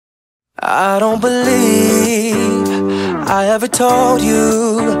I don't believe I ever told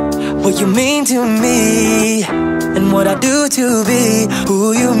you what you mean to me and what I do to be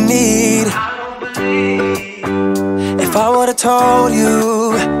who you need. If I would've told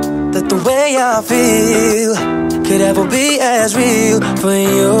you that the way I feel could ever be as real for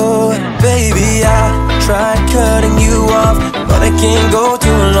you, baby, I tried cutting you off, but I can't go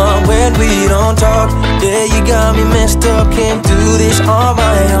too long when we don't talk. Yeah, you got me messed up, can't do this on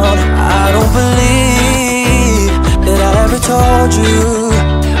my own. I don't believe that I ever told you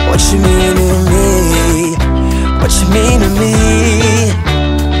what you mean to me, what you mean to me.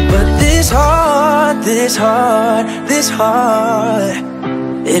 But this heart, this heart, this heart,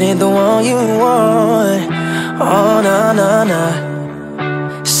 it ain't the one you want. Oh, nah, nah, nah.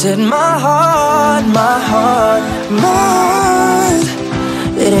 Said my heart, my heart, mine,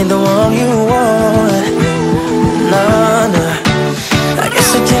 it ain't the one you want. Nah, nah. I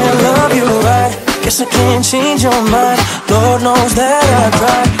guess I can't love you right, guess I can't change your mind. Lord knows that I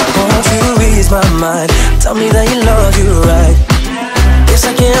tried. Won't you ease my mind, tell me that you love you right. Guess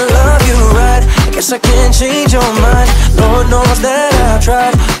I can't love you right, guess I can't change your mind. Lord knows that I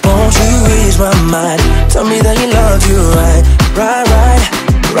tried. Won't you ease my mind, tell me that you love you right. Right, right,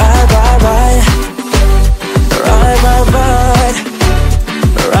 right, right, right. Right, right, right.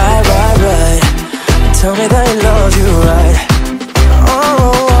 Right, right, right. Tell me that he loves you right.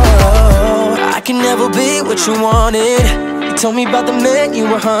 Oh, I can never be what you wanted. You told me about the man you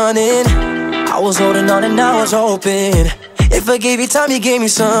were hunting. I was holding on and I was hoping if I gave you time, you gave me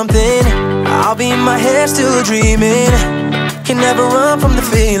something. I'll be in my head still dreaming. Can never run from the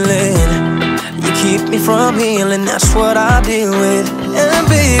feeling. You keep me from healing, that's what I deal with. And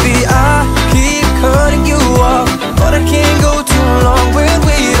baby, I keep cutting you off, but I can't go too long when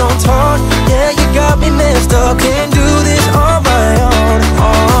we don't talk. Yeah, you got me messed up, can't do this on my own.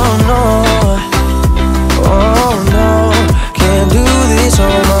 Oh no, oh no, can't do this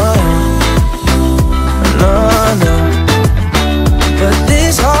on my own. No, no. But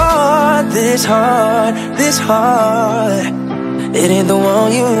this heart, this heart, this heart, it ain't the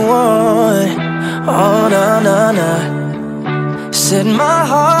one you want. Oh, nah, nah, nah. Said my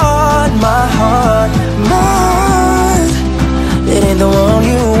heart, mine, it ain't the one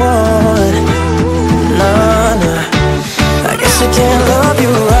you want. Nah, nah. I guess I can't love you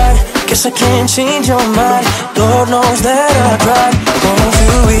right, guess I can't change your mind. Lord knows that I tried. Won't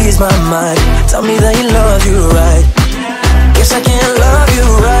you ease my mind, tell me that you love you right. Guess I can't love you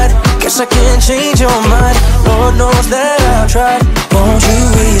right, guess I can't change your mind. Lord knows that I've tried. Won't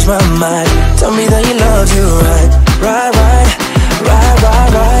you ease my mind, tell me that he loves you right. Right, right, right,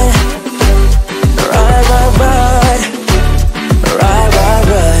 right, right. Right, right, right. Right, right,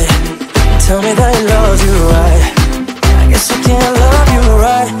 right. Tell me that he loves you right. I guess I can't love you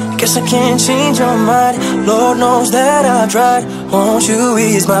right, guess I can't change your mind. Lord knows that I've tried. Won't you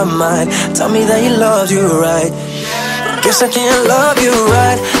ease my mind, tell me that he loves you right. Guess I can't love you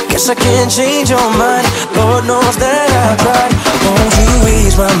right, guess I can't change your mind. Lord knows that I've tried. Won't you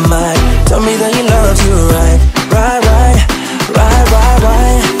ease my mind, tell me that he loves you right. Right, right, right, right,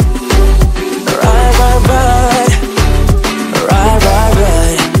 right. Right, right, right. Right, right,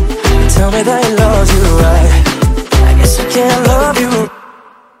 right. Tell me that he loves you right. I guess I can't love you.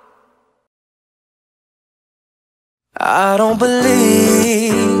 I don't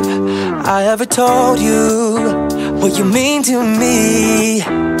believe I ever told you what you mean to me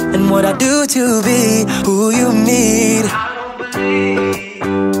and what I do to be who you need.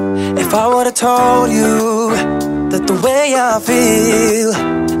 If I would've told you that the way I feel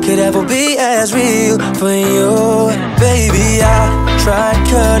could ever be as real for you, baby, I tried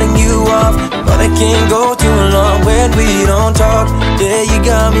cutting you off, but I can't go too long when we don't talk. Yeah, you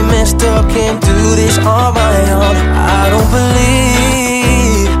got me messed up, can't do this on my own. I don't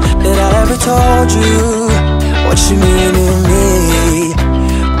believe that I ever told you what you mean to me,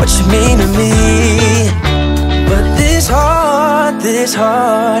 what you mean to me. But this heart, this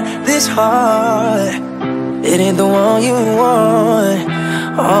heart, this heart, it ain't the one you want.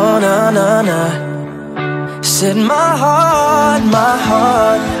 Oh, nah, nah, nah. Said my heart,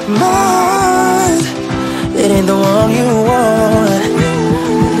 mine, it ain't the one you want.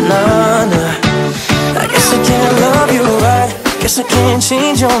 Nah, nah. I guess I can't love you right, guess I can't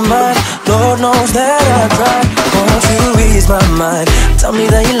change your mind. Lord knows that I tried. Won't you ease my mind, tell me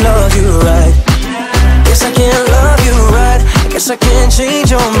that you love you right. Guess I can't love you right, guess I can't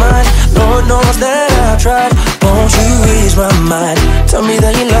change your mind. Lord knows that I've tried. Won't you ease my mind, tell me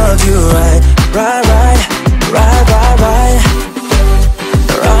that you love you right. Right, right, right, right, right.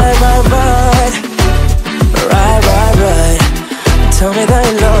 Right, right, right. Right, right, right. tell me that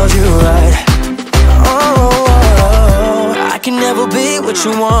he loves you right. Oh, I can never be what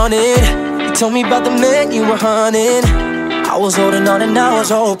you wanted. You told me about the man you were hunting. I was holding on and I was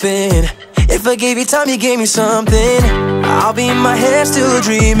hoping if I gave you time, you gave me something. I'll be in my head still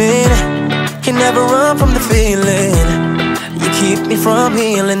dreaming. Can never run from the feeling. You keep me from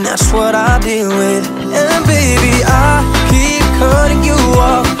healing, that's what I deal with. And baby, I keep cutting you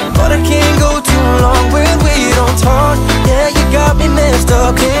off, but I can't go too long when we don't talk. Yeah, you got me messed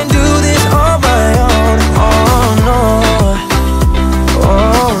up, can't do this on my own. Oh no,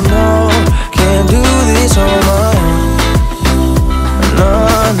 oh no, can't do this on my own. No,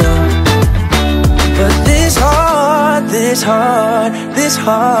 no. But this heart, this heart, this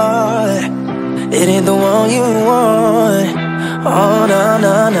heart, it ain't the one you want. Oh, nah,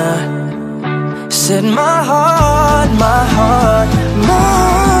 nah, nah. Said my heart, my heart, my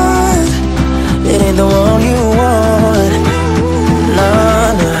heart, it ain't the one you want.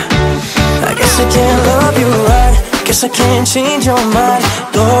 Nah, nah. I guess I can't love you right. Guess I can't change your mind.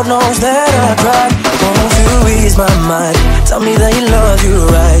 Lord knows that I tried. Won't you ease my mind? Tell me that he loves you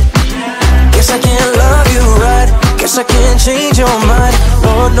right. Guess I can't love you right. Guess I can't change your mind.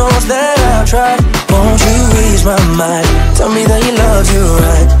 Lord knows that I've tried. Won't you ease my mind? Tell me that he loves you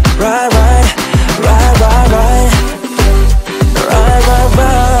right. Right, right, right, right, right. Right, right,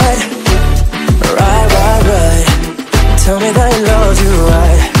 right. Right, right, right. Tell me that he loves you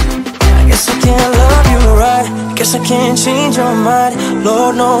right. I guess I can't love you right. Guess I can't change your mind.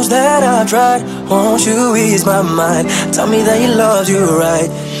 Lord knows that I've tried. Won't you ease my mind? Tell me that he loves you right.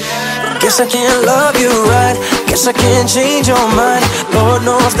 Guess I can't love you right. Guess I can't change your mind. Lord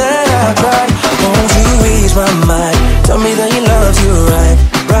knows that I've tried. Won't you ease my mind? Tell me that he loves you right.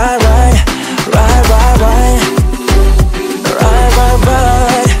 Right, right, right, right, right. Right, right,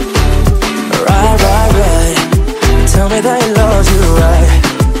 right. Right, right, right. Tell me that he loves you right.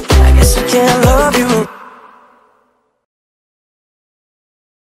 I guess I can't love you.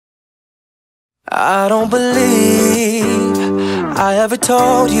 I don't believe I ever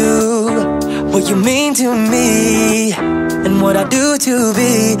told you what you mean to me and what I do to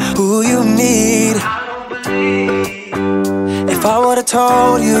be who you need. If I would've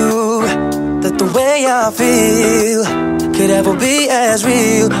told you that the way I feel could ever be as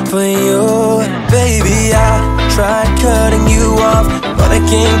real for you, baby, I tried cutting you off, but I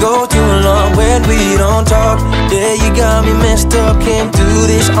can't go too long when we don't talk. Yeah, you got me messed up, can't do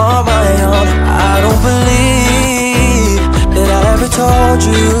this on my own. I don't believe that I ever told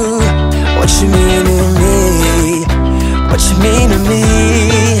you what you mean to me, what you mean to me.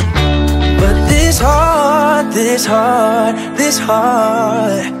 But this heart, this heart, this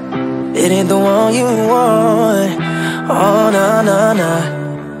heart, it ain't the one you want. Oh, nah, nah,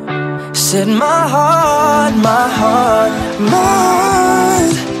 nah. Said my heart, my heart, my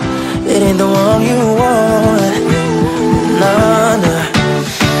heart, it ain't the one you want. Nah, nah.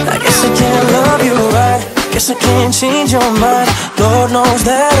 I guess I can't love you right. Guess I can't change your mind. Lord knows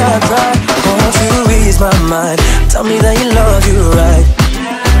that I've tried. Won't you ease my mind? Tell me that he loves you right.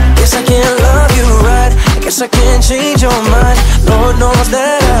 Guess I can't love you right. Guess I can't change your mind. Lord knows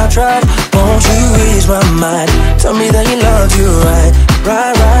that I've tried. Won't you ease my mind? Tell me that he loves you right.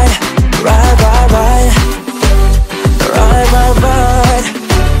 Right, right, right, right, right. Right, right, right.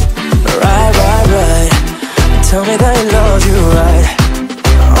 Right, right, right. Tell me that he loves you right.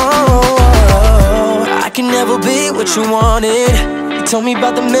 Oh, I can never be what you wanted. You told me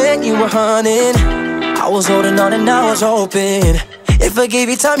about the man you were hunting. I was holding on and I was hoping if I gave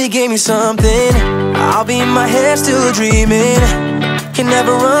you time, you gave me something. I'll be in my head still dreaming. Can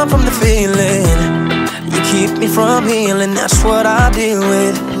never run from the feeling. You keep me from healing, that's what I deal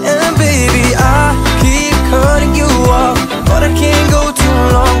with. And baby, I keep cutting you off, but I can't go too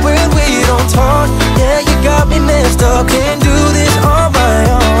long when we don't talk. Yeah, you got me messed up, can't do this on my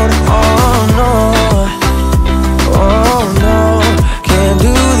own. Oh no, oh no, can't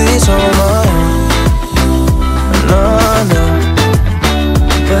do this on my own. No, no.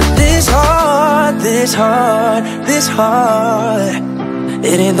 But this heart, this heart, this heart,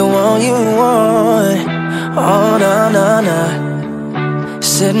 it ain't the one you want. Oh, nah, nah, nah.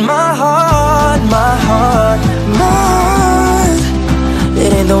 Said my heart, my heart, my heart,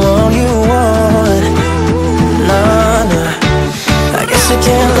 it ain't the one you want. Nah, nah. I guess I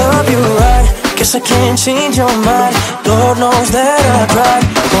can't love you right. Guess I can't change your mind. Lord knows that I've tried.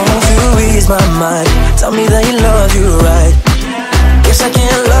 Won't you ease my mind? Tell me that he loves you right. Guess I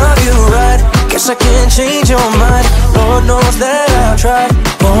can't love you right. Guess I can't change your mind. Lord knows that I've tried.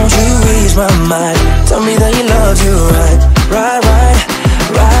 Won't you ease my mind? Tell me that he loves you right. Right, right,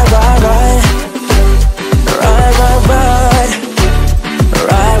 right, right, right. Right, right, right.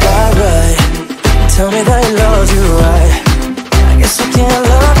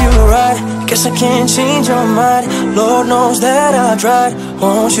 can't change your mind. Lord knows that I've tried.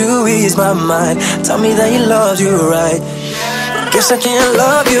 Won't you ease my mind? Tell me that He loves you right. Guess I can't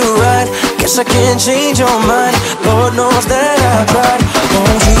love you right. Guess I can't change your mind. Lord knows that I've tried.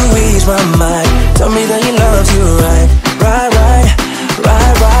 Won't you ease my mind? Tell me that He loves you right. Right, right,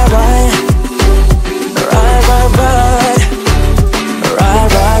 right, right, right. Right, right, right. Right,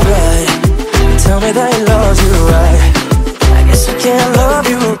 right, right. Tell me that He loves you right. I guess I can't love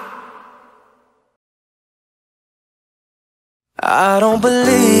you. I don't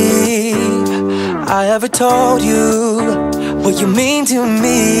believe I ever told you what you mean to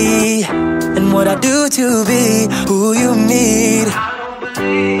me and what I do to be who you need.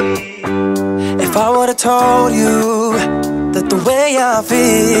 If I would've told you that the way I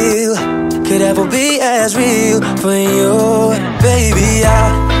feel could ever be as real for you, baby,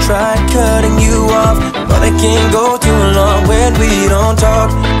 I tried cutting you off, but I can't go too long when we don't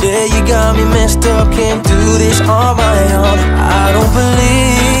talk. Yeah, you got me messed up, can't do this on my own. I don't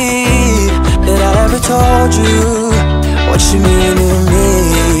believe that I ever told you what you mean to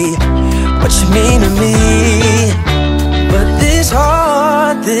me, what you mean to me. But this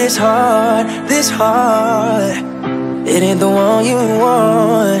heart, this heart, this heart, it ain't the one you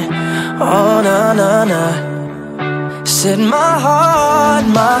want. Oh, nah, nah, nah. Said my heart,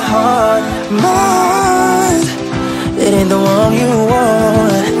 my heart, my heart, it ain't the one you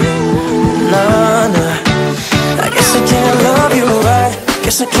want. Nah, nah. I guess I can't love you right.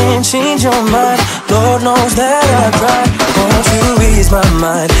 Guess I can't change your mind. Lord knows that I've tried. Won't you ease my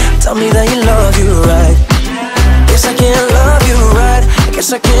mind? Tell me that He loves you right. Guess I can't love you right.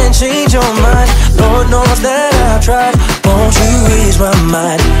 Guess I can't change your mind. Lord knows that I've tried. Won't you ease my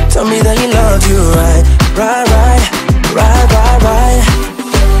mind? Tell me that He loves you right. Right, right, right, right, right.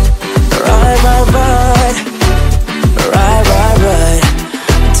 Right, right, right. Right, right, right.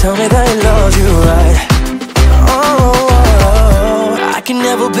 Tell me that He loves you right. Oh, I can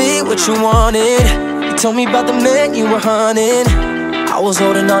never be what you wanted. You told me about the man you were hunting. I was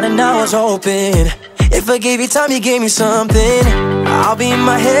holding on and I was hoping if I gave you time, you gave me something. I'll be in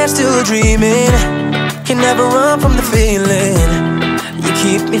my head still dreaming. Can never run from the feeling. You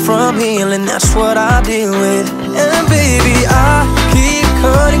keep me from healing, that's what I deal with. And baby, I keep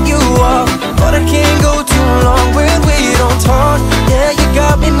cutting you off, but I can't go too long when we don't talk. Yeah, you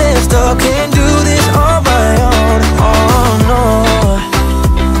got me messed up, can't do this on my own. Oh no,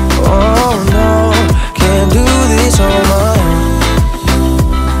 oh no, can't do this on my own.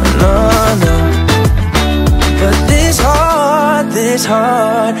 No, no. But this heart, this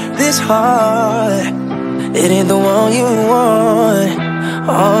heart, this heart, it ain't the one you want.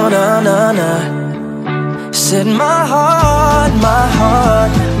 Oh, nah, nah, nah. Said my heart, my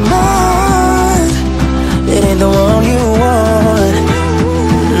heart, my heart, it ain't the one you want.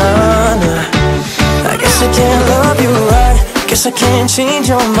 Nah, nah. I guess I can't love you right. Guess I can't change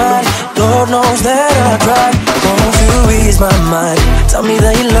your mind. Lord knows that I tried. Won't you ease my mind? Tell me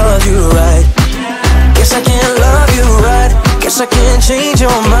that He loves you right. Guess I can't love you right. Guess I can't change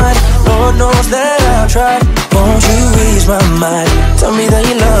your mind. Lord knows that I've tried. Won't you ease my mind? Tell me that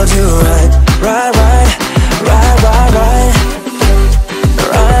He loves you right. Right, right, right, right, right.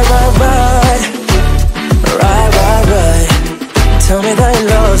 Right, right, right. Right, right, right. Tell me that He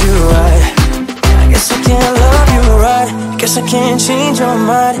loves you right. I guess I can't love you right. Guess I can't change your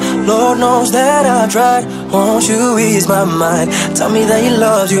mind. Lord knows that I've tried. Won't you ease my mind? Tell me that He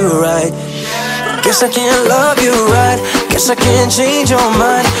loves you right. Guess I can't love you right. Guess I can't change your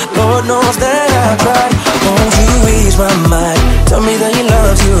mind. Lord knows that I've tried. Won't you ease my mind? Tell me that He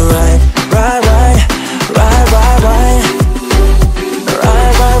loves you right. Right, right, right, right, right.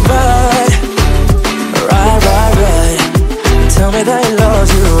 Right, right, right. Right, right, right. Tell me that He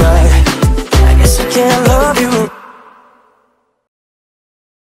loves you right. I guess I can't love you.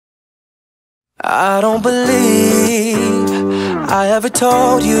 I don't believe I ever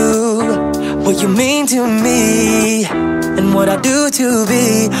told you what you mean to me and what I do to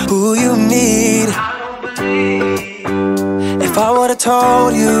be who you need. If I would've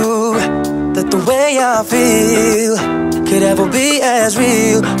told you that the way I feel could ever be as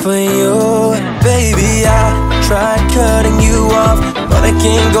real for you, baby, I tried cutting you off, but I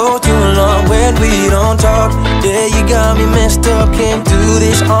can't go too long when we don't talk. Yeah, you got me messed up, can't do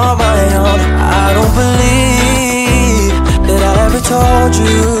this on my own. I don't believe that I ever told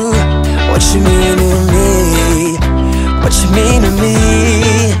you what you mean to me, what you mean to me.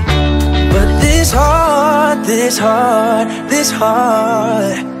 But this heart, this heart, this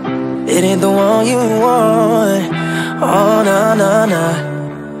heart, it ain't the one you want. Oh, nah, nah,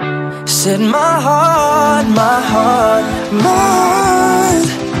 nah. Said my heart, my heart, my heart,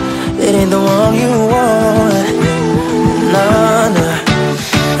 it ain't the one you want. Nah, nah.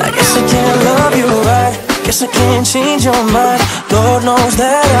 I guess I can't love you right. Guess I can't change your mind. Lord knows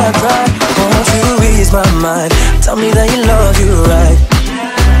that I tried. Won't you ease my mind? Tell me that you love you right.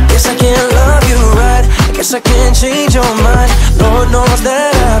 Guess I can't love you right. Guess I can't change your mind. Lord knows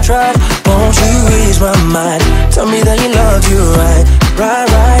that I tried. Won't you ease my mind? Tell me that you love you right. Right,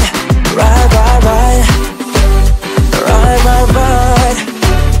 right, right, right, right. Right, right, right.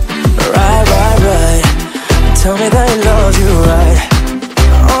 Right, right, right. Tell me that he loves you right.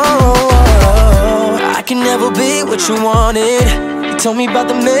 Oh, I can never be what you wanted. You told me about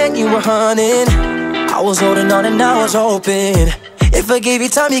the man you were hunting. I was holding on and I was hoping if I gave you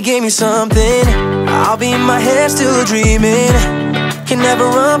time, you gave me something. I'll be in my head still dreaming. Can never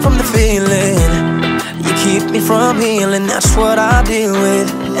run from the feeling. You keep me from healing, that's what I deal with.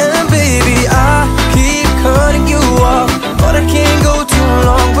 And baby, I keep cutting you off, but I can't go too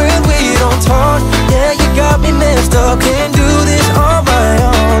long when we don't talk. Yeah, you got me messed up, can't do this on my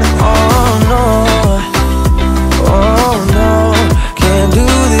own. Oh no, oh no, can't do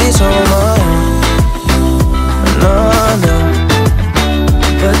this on my own. No, no.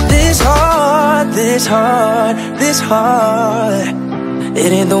 But this heart, this heart, this heart,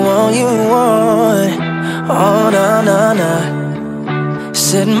 it ain't the one you want. Oh, nah, nah, nah.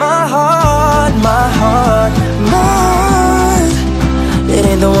 Said my heart, my heart, mine, it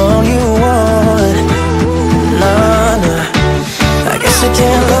ain't the one you want. Nah, nah. I guess I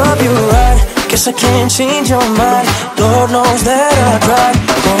can't love you right. Guess I can't change your mind. Lord knows that I tried.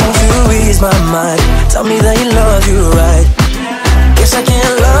 Won't you ease my mind? Tell me that you love you right. Guess I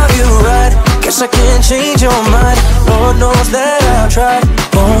can't love you right. Guess I can't change your mind. Lord knows that I tried.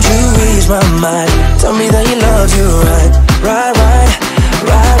 Won't you ease my mind? Tell me that he loves you right. Right, right,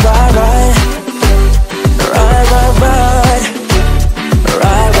 right, right, right. Right, right, right.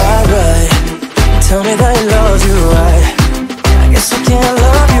 Right, right, right. Tell me that he loves you right. I guess I can't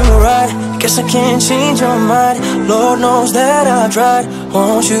love you right. Guess I can't change your mind. Lord knows that I tried.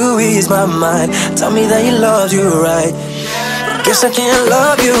 Won't you ease my mind? Tell me that he loves you right. Guess I can't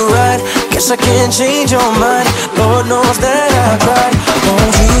love you right. Guess I can't change your mind. Lord knows that I tried.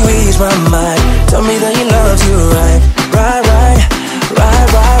 Won't you ease my mind? Tell me that he loves you right. Right, right, right,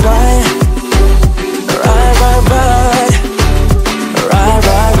 right, right. Right, right, right. Right,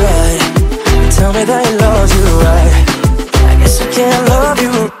 right, right. Tell me that he loves you right. I guess I can't love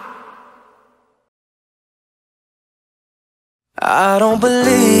you. I don't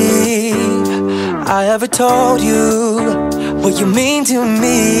believe I ever told you what you mean to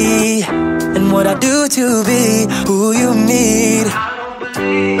me and what I do to be who you need.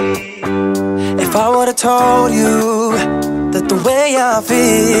 If I would've told you that the way I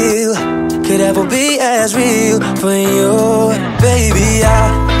feel could ever be as real for you, baby, I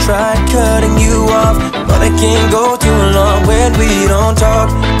tried cutting you off, but I can't go too long when we don't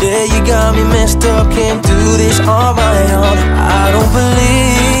talk. Yeah, you got me messed up, can't do this on my own. I don't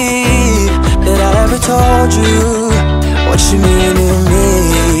believe that I ever told you what you mean to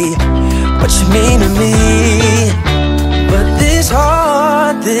me, what you mean to me. But this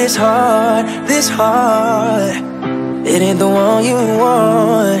heart, this heart, this heart, it ain't the one you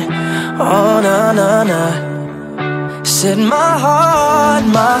want. Oh, nah, nah, nah. Said my heart,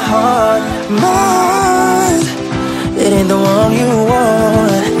 mine, it ain't the one you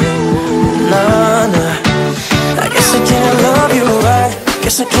want. Nah, nah. I guess I can't love you right.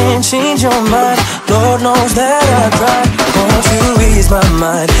 Guess I can't change your mind. Lord knows that I tried. Won't you ease my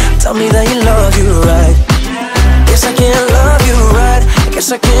mind? Tell me that you love you right. Guess I can't love you right.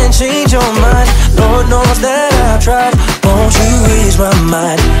 Guess I can't change your mind. Lord knows that I tried. Won't you ease my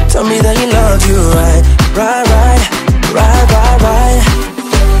mind? Tell me that you love you right. Right, right, right, right, right.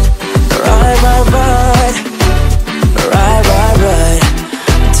 Right, right, right. Right, right, right.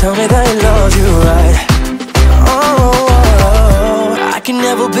 Tell me that he loves you right. Oh, I can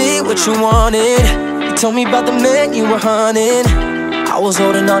never be what you wanted. You told me about the man you were hunting. I was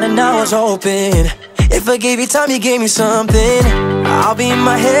holding on and I was hoping if I gave you time, you gave me something. I'll be in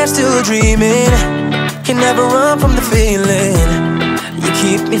my head still dreaming. Can never run from the feeling. You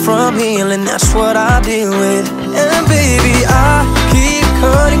keep me from healing, that's what I deal with. And baby, I keep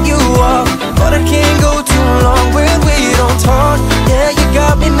cutting you off, but I can't go too long when we don't talk. Yeah, you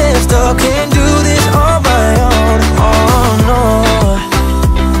got me messed up, can't do this on my own. Oh no,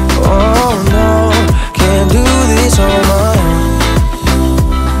 oh no, can't do this on my own.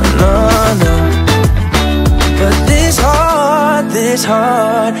 No, no. But this heart, this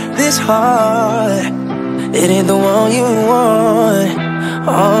heart, this heart, it ain't the one you want.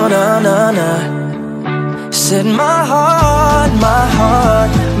 Oh, nah, nah, nah. Said my heart, mine.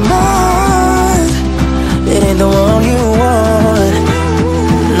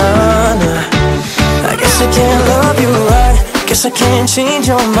 Guess I can't change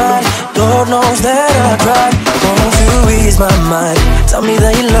your mind. Lord knows that I tried. Won't you ease my mind? Tell me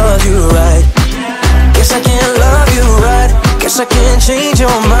that you love you right. Guess I can't love you right. Guess I can't change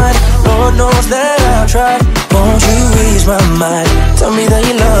your mind. Lord knows that I tried. Won't you ease my mind? Tell me that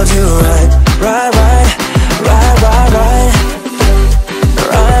you love you right. Right, right, right, right, right.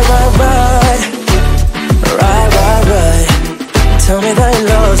 Right, right, right. Right, right, right. Tell me that he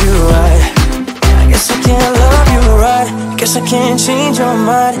loves you right. I guess I can't love you right. Guess I can't change your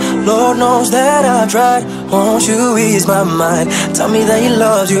mind. Lord knows that I tried. Won't you ease my mind? Tell me that he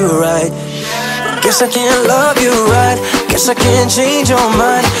loves you right. Guess I can't love you right. Guess I can't change your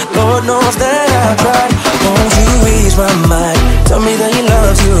mind. Lord knows that I tried. Won't you ease my mind? Tell me that he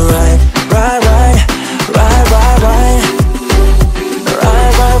loves you right. Right, right, right, right, right.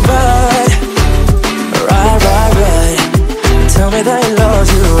 Right, right, right. Right, right, right. Tell me that he loves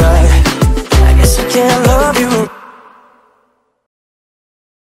you right. I guess I can't love you.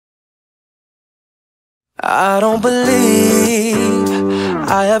 I don't believe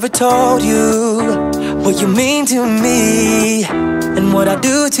I ever told you what you mean to me and what I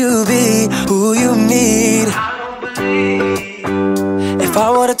do to be who you need. If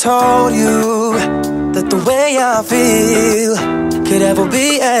I would've told you that the way I feel could ever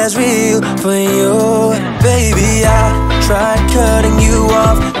be as real for you, baby, I tried cutting you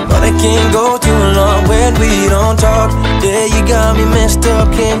off, but I can't go too long when we don't talk. Yeah, you got me messed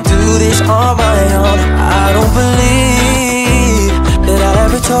up, can't do this on my own. I don't believe that I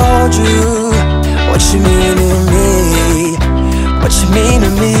ever told you what you mean to me, what you mean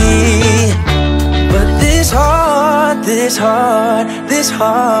to me. But this heart, this heart, this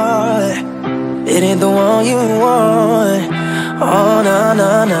heart, it ain't the one you want. Oh, nah,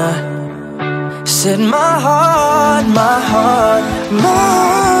 nah, nah. Said my heart, my heart, my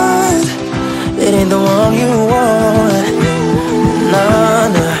heart, it ain't the one you want. Nah,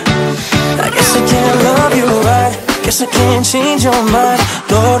 nah. I guess I can't love you right. Guess I can't change your mind.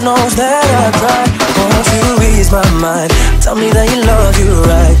 Lord knows that I tried. Won't you ease my mind? Tell me that you love you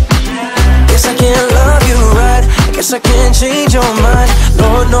right. Guess I can't love you right. Guess I can't change your mind.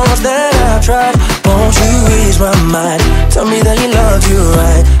 Lord knows that I tried. Won't you ease my mind? Tell me that he loves you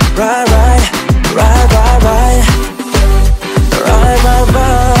right. Right, right, right, right, right. Right, right,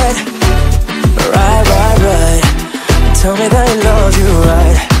 right. Right, right, right. Tell me that he loves you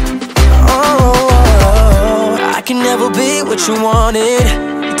right. Oh, I can never be what you wanted.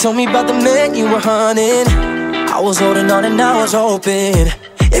 You told me about the man you were hunting. I was holding on and I was hoping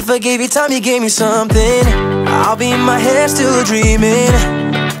if I gave you time, you gave me something. I'll be in my head still dreaming.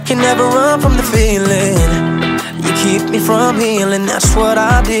 Can never run from the feeling. You keep me from healing, that's what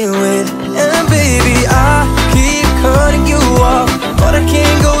I deal with. And baby, I keep cutting you off, but I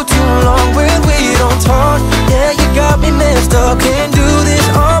can't go too long when we don't talk. Yeah, you got me messed up, can't do this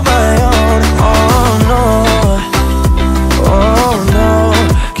on my own. Oh no, oh no,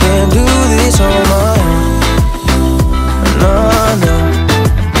 can't do this on my own. No, no.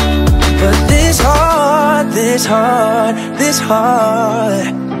 But this heart, this heart, this heart,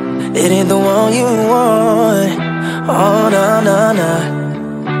 it ain't the one you want. Oh, nah, nah,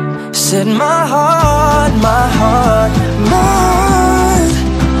 nah. Said my heart, my heart, my heart,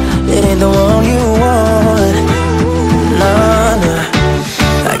 it ain't the one you want. Nah, nah.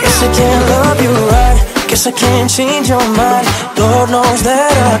 I guess I can't love you right. Guess I can't change your mind. Lord knows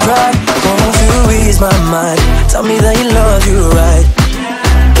that I tried. Won't you ease my mind? Tell me that he loves you right.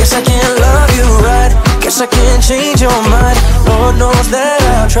 Guess I can't love you right. Guess I can't change your mind. Lord knows that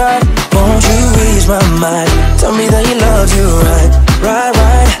I tried. Won't you ease my mind? Tell me that he loves you right. Right,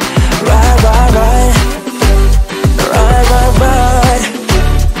 right, right, right, right. Right, right, right.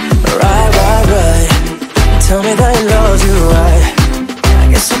 Right, right, right. Tell me that he loves you right. I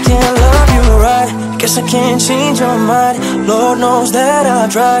guess I can't love you right. Guess I can't change your mind. Lord knows that I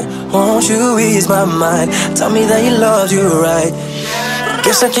tried. Won't you ease my mind? Tell me that he loves you right.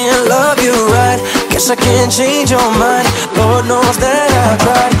 Guess I can't love you right. Guess I can't change your mind. Lord knows that I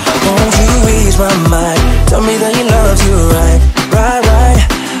tried. Won't you ease my mind? Tell me that he loves you right. Right, right,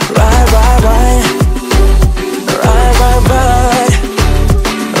 right, right, right. Right, right, right.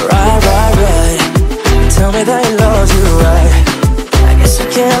 Right, right, right. Tell me that he loves you right. I guess I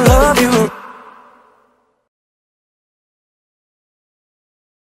can't love you.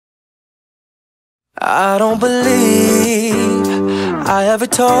 I don't believe I ever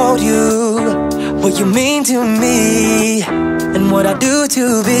told you what you mean to me and what I do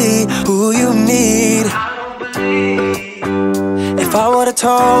to be who you need. If I would've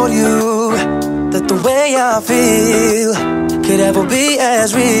told you that the way I feel could ever be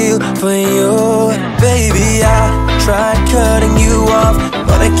as real for you, baby, I tried cutting you off,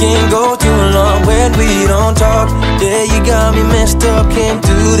 but I can't go too long when we don't talk. Yeah, you got me messed up, can't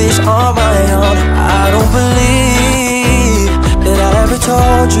do this on my own. I don't believe that I ever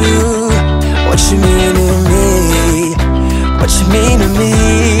told you what you mean to me, what you mean to me.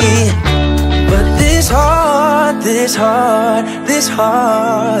 But this heart, this heart, this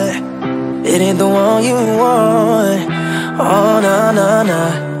heart, it ain't the one you want. Oh, nah, nah,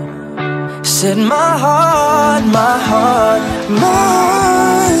 nah. Said my heart, my heart, my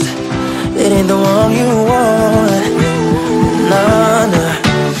heart, it ain't the one you want. Nah, nah.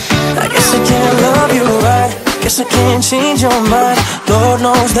 I guess I can't love you right, guess I can't change your mind. Lord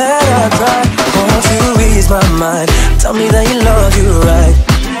knows that I tried. Won't you ease my mind, tell me that you love you right.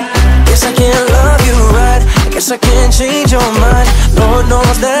 Guess I can't love you right, guess I can't change your mind. Lord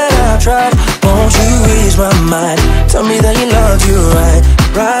knows that I tried. Won't you ease my mind, tell me that you love you right.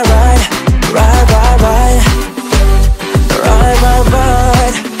 Right, right, right, right, right. Right, right,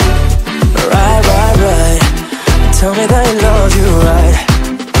 right. Right, right, right. Tell me that you love you right.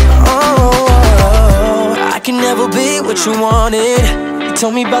 Oh, I can never be what you wanted. You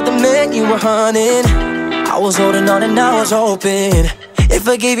told me about the man you were hunting. I was holding on and I was hoping if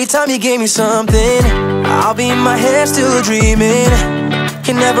I gave you time, you gave me something. I'll be in my head still dreaming.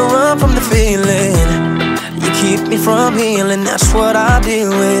 Can never run from the feeling. You keep me from healing, that's what I deal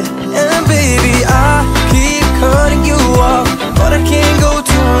with. And baby, I keep cutting you off, but I can't go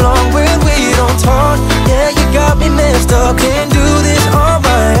too long when we don't talk. Yeah, you got me messed up, can't do this on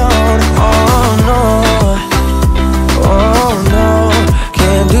my own. Oh no, oh no,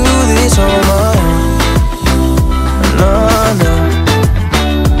 can't do this on my own. No, no.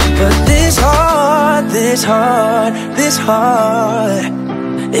 But this heart, this heart, this heart,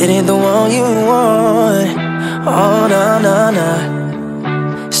 it ain't the one you want. Oh, nah, nah,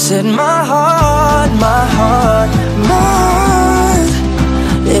 nah. Said my heart, my heart, my heart,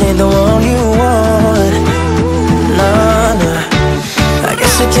 it ain't the one you want. Nah, nah. I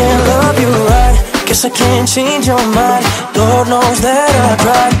guess I can't love you right, guess I can't change your mind. Lord knows that I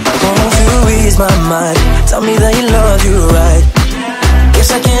tried. Won't you ease my mind, tell me that you love you right.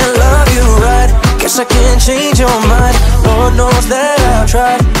 Guess I can't love you right, guess I can't change your mind. Lord knows that I've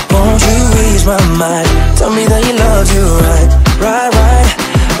tried. Won't you ease my mind, tell me that you love you right. Right, right,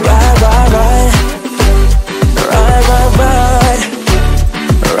 right, right, right. Right, right, right.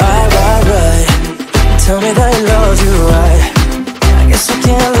 Right, right, right. Tell me that you love you right. I guess I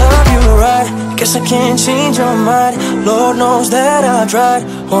can't love you right, guess I can't change your mind. Lord knows that I've tried.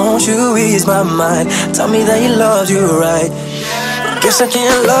 Won't you ease my mind, tell me that you love you right. Guess I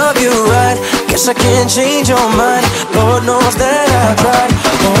can't love you right, guess I can't change your mind. Lord knows that I've tried.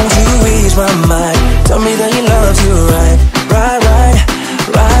 Won't you ease my mind, tell me that you love you right. Right, right,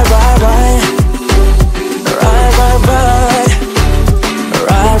 right, right, right. Right, right, right.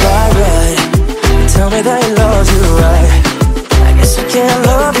 Right, right, right. Tell me that you love you right. I guess I can't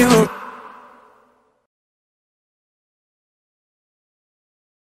love you.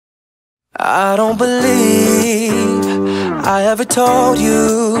 I don't believe I ever told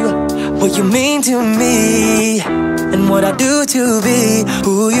you what you mean to me and what I do to be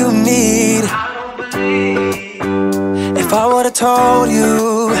who you need. If I would've told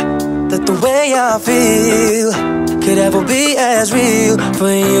you that the way I feel could ever be as real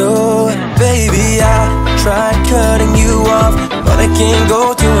for you, baby, I tried cutting you off, but I can't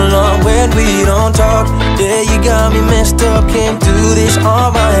go too long when we don't talk. Yeah, you got me messed up, can't do this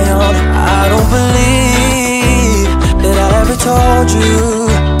on my own. I don't believe that I ever told you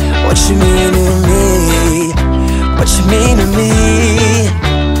what you mean to me, what you mean to me.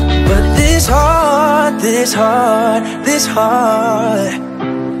 But this heart, this heart, this heart,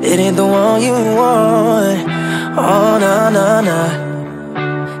 it ain't the one you want. Oh, nah, nah,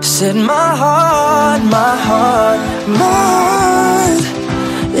 nah. Said my heart, my heart, my heart,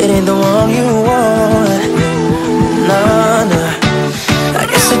 it ain't the one you want. Nah, nah. I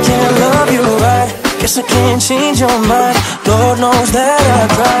guess I can't love you right, guess I can't change your mind. Lord knows that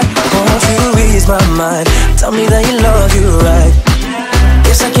I've tried. Won't you ease my mind, tell me that you love you right.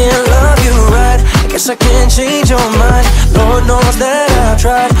 Guess I can't love you right, guess I can't change your mind. Lord knows that I've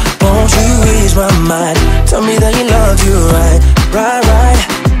tried. Won't you ease my mind, tell me that you love you right. Right, right,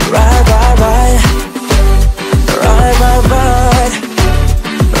 right, right, right. Right, right, right.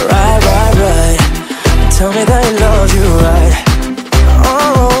 Right, right, right. Tell me that you love you right.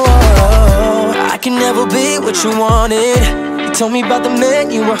 Oh, I can never be what you wanted. You told me about the man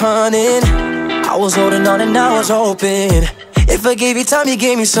you were hunting. I was holding on and I was hoping if I gave you time, you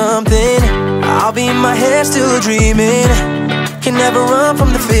gave me something. I'll be in my head still dreaming. Can never run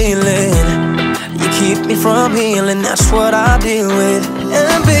from the feeling. You keep me from healing, that's what I deal with.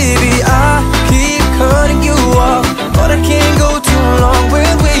 And baby, I keep cutting you off, but I can't go too long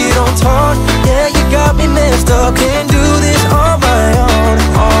when we don't talk. Yeah, you got me messed up, can't do this on my own.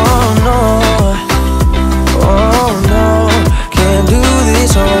 Oh no, oh no, can't do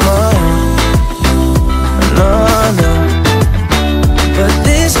this on my own. No, no. But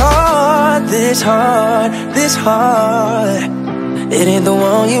this heart, this heart, this heart, it ain't the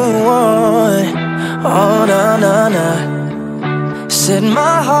one you want. Oh, no, no, no. Said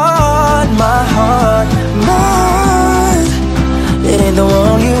my heart, my heart, mine, it ain't the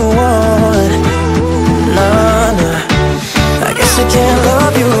one you want. Nah, nah. I guess I can't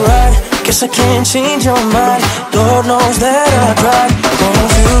love you right, guess I can't change your mind. Lord knows that I tried.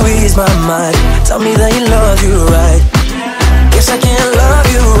 Won't you ease my mind, tell me that you love you right. Guess I can't love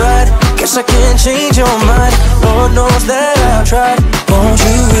you right, guess I can't change your mind. Lord knows that I've tried. Won't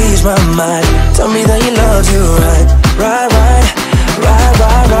you ease my mind, tell me that he loves you right. Right, right, right,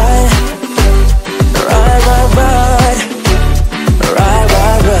 right, right. Right, right, right. Right,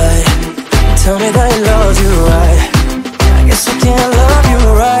 right, right. Tell me that he loves you right. I guess I can't love you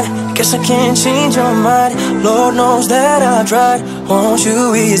right, guess I can't change your mind. Lord knows that I've tried. Won't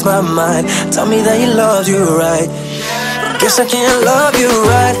you ease my mind, tell me that he loves you right. Guess I can't love you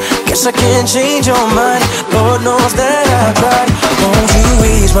right, guess I can't change your mind. Lord knows that I've tried. Won't you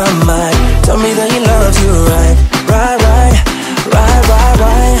ease my mind, tell me that he loves you right. Right, right, right, right,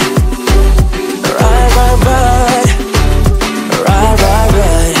 right. Right, right, right. Right, right,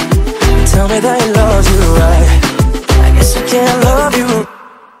 right. Tell me that he loves you right. I guess I can't love you.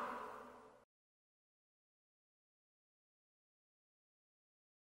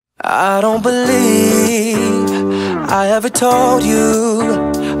 I don't believe I ever told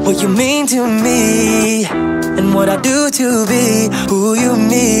you what you mean to me and what I do to be who you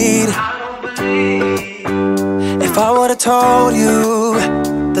need. If I would've told you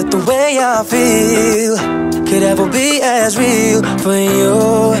that the way I feel could ever be as real for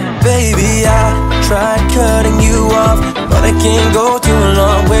you, baby, I tried cutting you off, but I can't go too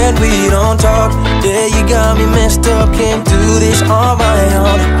long when we don't talk. Yeah, you got me messed up, can't do this on my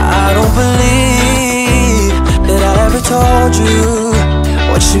own. I don't believe that I ever told you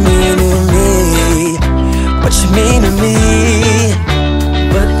what you mean to me, what you mean to me.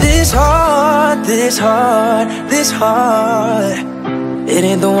 But this heart, this heart, this heart, it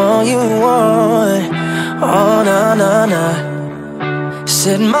ain't the one you want. Oh, no, no, no.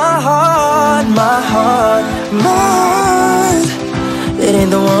 Said my heart, mine, it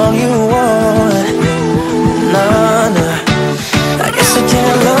ain't the one you want. Nah, nah. I guess I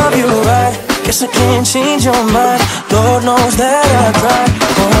can't love you right, guess I can't change your mind. Lord knows that I tried.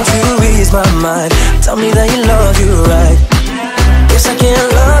 Won't you ease my mind, tell me that he loves you right. Guess I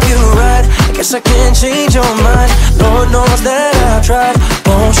can't love you right, guess I can't change your mind. Lord knows that I've tried.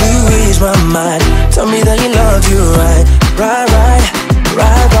 Won't you ease my mind, tell me that he loves you right. Right, right,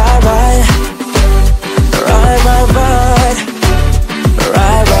 right, right, right. Right, right, right.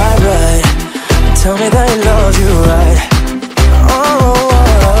 Right, right, right. Tell me that he loves you right.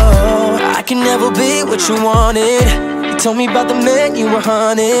 Oh, I can never be what you wanted. You told me about the man you were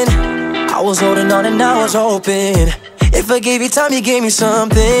hunting. I was holding on and I was hoping if I gave you time, you gave me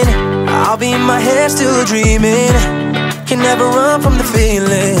something. I'll be in my head still dreaming. Can never run from the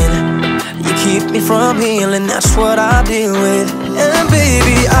feeling. You keep me from healing, that's what I deal with. And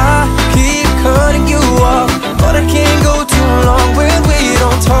baby, I keep cutting you off, but I can't go too long when we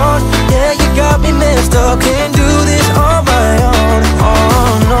don't talk. Yeah, you got me messed up, can't do this on my own.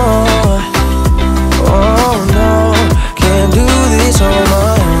 Oh no, oh no, can't do this on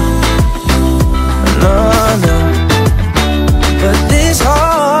my own. No, no. But this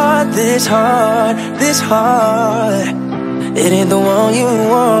heart, this heart, this heart, it ain't the one you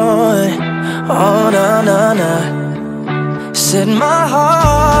want. Oh, no, no, no. Said my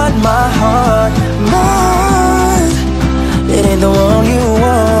heart, mine, it ain't the one you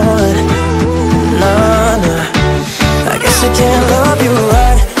want. Nah, nah. I guess I can't love you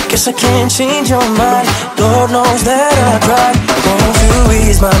right, guess I can't change your mind. Lord knows that I tried. Won't you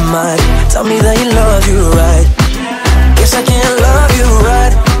ease my mind, tell me that he loves you right. Guess I can't love you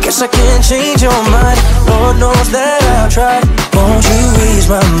right, guess I can't change your mind. Lord knows that I've tried. Won't you ease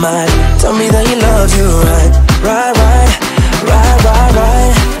my mind, tell me that he loves you right. Right, right, right, right,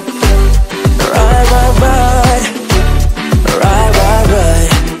 right. Right, right, right. Right, right, right.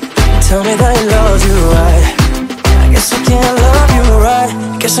 Tell me that he loves you right. I guess I can't love you right,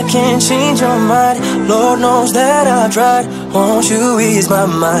 guess I can't change your mind. Lord knows that I've tried. Won't you ease my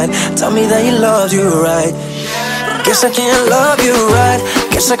mind, tell me that he loves you right. Guess I can't love you right,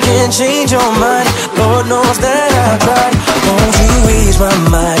 guess guess I can't change your mind. Lord knows that I've tried. Won't you ease my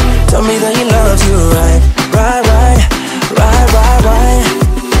mind? Tell me that he loves you right. Right, right, right, right, right.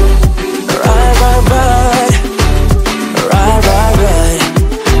 Right, right, right. Right, right, right.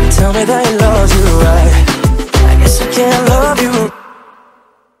 Tell me that he loves you right. I guess I can't love you.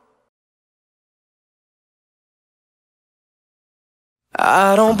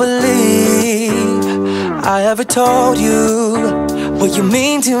 I don't believe I ever told you what you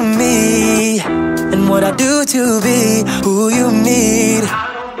mean to me and what I do to be who you need.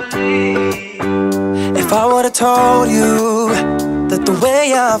 If I would've told you that the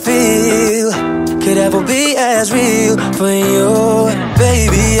way I feel could ever be as real for you,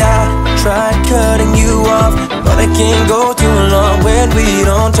 baby, I tried cutting you off, but I can't go too long when we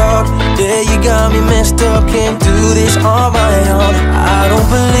don't talk. Yeah, you got me messed up, can't do this on my own. I don't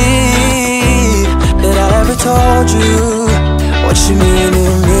believe that I ever told you what you mean to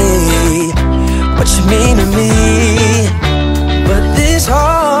me, what you mean to me. But this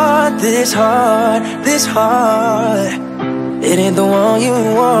heart, this heart, this heart, it ain't the one you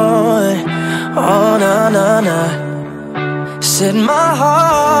want. Oh, nah, nah, nah. Said my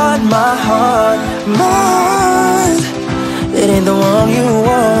heart, my heart, my heart, it ain't the one you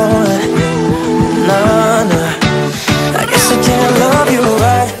want. Nah, nah. I guess I can't love you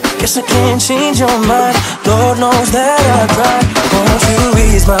right. Guess I can't change your mind. Lord knows that I tried. Won't you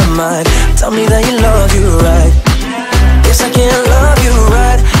ease my mind? Tell me that you love you right. Guess I can't love you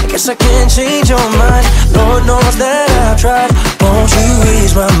right. Guess I can't change your mind. Lord knows that I've tried. Won't you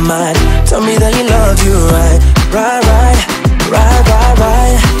ease my mind? Tell me that he loves you right. Right, right, right, right,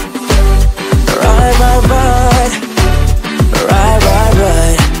 right. Right, right, right. Right, right,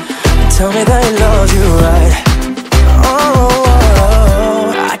 right. Tell me that he loves you right.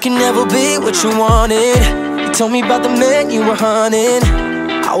 Oh, I can never be what you wanted. You told me about the man you were hunting.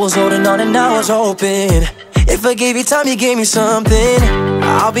 I was holding on and I was hoping if I gave you time, you gave me something.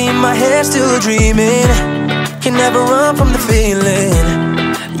 I'll be in my head still dreaming. Can never run from the feeling.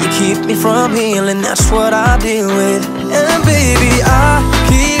 You keep me from healing, that's what I deal with. And baby, I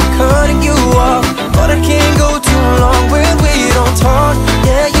keep cutting you off, but I can't go too long when we don't talk.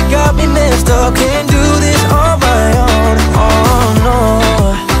 Yeah, you got me messed up, can't do this on my own. Oh no,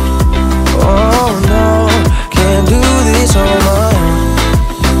 oh no, can't do this on my own.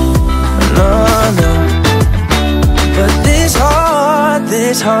 No, no. But this heart,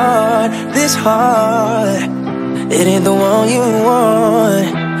 this heart, this heart, it ain't the one you want.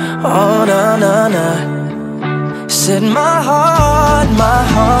 Oh, nah, nah, nah. Said my heart, my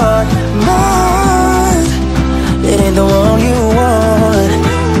heart, my heart, it ain't the one you want.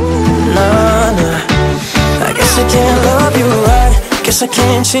 Nah, nah. I guess I can't love you right. Guess I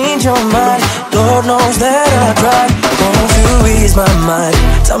can't change your mind. Lord knows that I tried. Won't you ease my mind?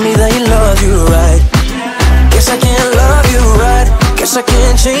 Tell me that he loves you right. Guess I can't love you right. Guess I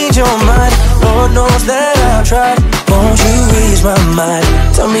can't change your mind. Lord knows that I've tried. Won't you ease my mind?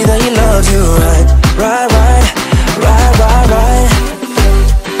 Tell me that he loves you right. Right, right, right, right, right.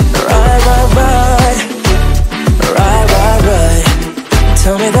 Right, right, right. Right, right, right.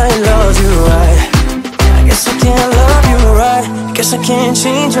 Tell me that he loves you right. I guess I can't love you right. Guess I can't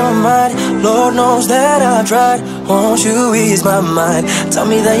change your mind. Lord knows that I've tried. Won't you ease my mind? Tell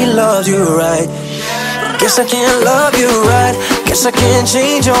me that he loves you right. Guess I can't love you right. Guess I can't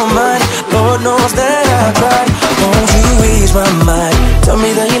change your mind. Lord knows that I've tried. Won't you ease my mind? Tell me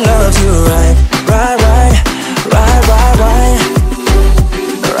that he loves you right. Right, right, right, right, right.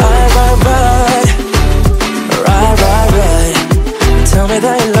 Right, right, right. Right, right, right. Tell me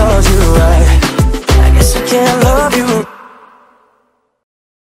that he loves you right. I guess I can't love you.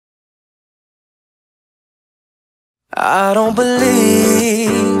 I don't believe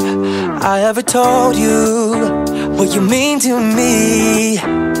I ever told you what you mean to me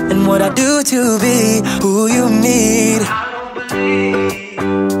and what I do to be who you need.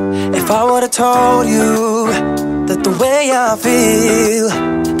 If I would've told you that the way I feel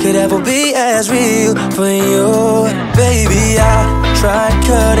could ever be as real for you, baby, I tried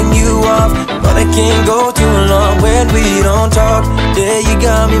cutting you off, but I can't go too long when we don't talk. Yeah, you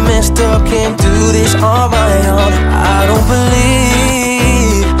got me messed up, can't do this on my own. I don't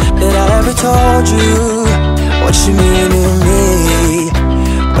believe that I ever told you what you mean to me,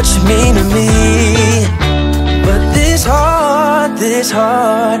 what you mean to me. But this heart, this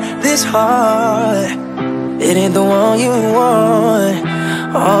heart, this heart, it ain't the one you want.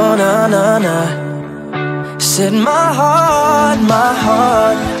 Oh, nah, nah, nah. Said my heart, my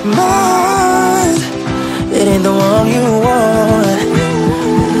heart, my heart, it ain't the one you want.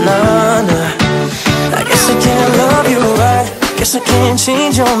 Nah, nah. I guess I can't love you right. Guess I can't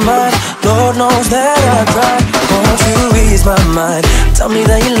change your mind. Lord knows that I tried. Won't you ease my mind? Tell me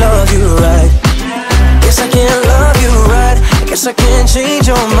that you love you right. Guess I can't love you right. Guess I can't change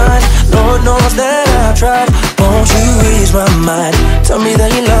your mind. Lord knows that I tried. Won't you ease my mind? Tell me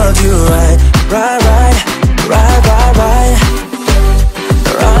that you love you right. Right, right, right, right, right.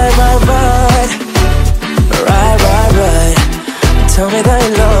 Right, right, right. Right, right, right. Tell me that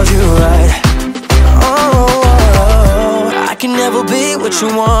he loves you right. Oh, I can never be what you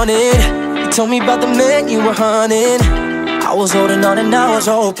wanted. You told me about the man you were hunting. I was holding on and I was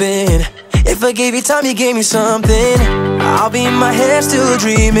hoping if I gave you time, you gave me something. I'll be in my head still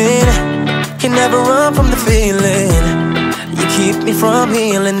dreaming. Can never run from the feeling. You keep me from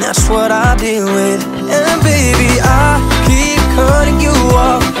healing, that's what I deal with. And baby, I keep cutting you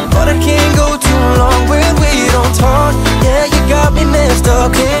off, but I can't go too long when we don't talk. Yeah, you got me messed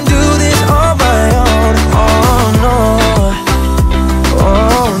up, can't do this on my own. Oh no,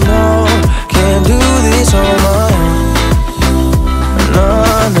 oh no, can't do this on my own. No,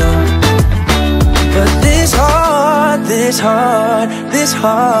 no. But this heart, this heart, this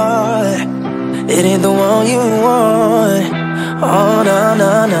heart, it ain't the one you want. Oh no,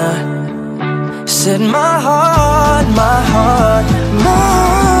 no, no. Said my heart, my heart,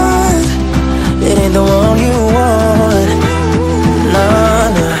 mine, it ain't the one you want. Nah,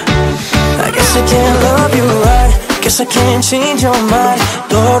 nah. I guess I can't love you right. Guess I can't change your mind.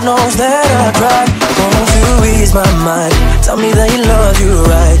 Lord knows that I tried. Won't you ease my mind? Tell me that you love you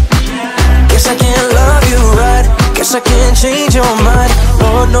right. Guess I can't love you right. Guess I can't change your mind.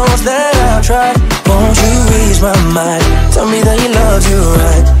 Lord knows that I tried. Won't you ease my mind? Tell me that he loves you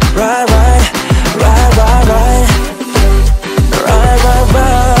right. Right, right, right, right, right. Right, right,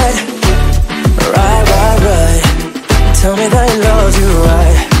 right. Right, right, right. Tell me that he loves you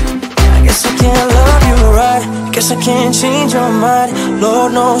right. I guess I can't love you right. Guess I can't change your mind.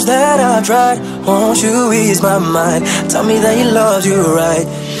 Lord knows that I tried. Won't you ease my mind? Tell me that he loves you right.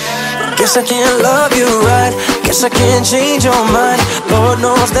 Guess I can't love you right. Guess I can't change your mind. Lord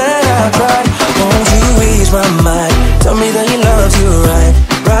knows that I tried. Won't you ease my mind? Tell me that he loves you right.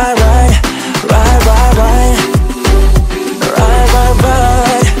 Right, right, right, right, right. Right, right,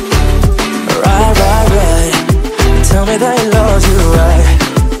 right. Right, right, right. Tell me that he loves you right.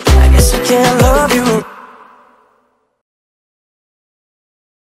 I guess I can't love you.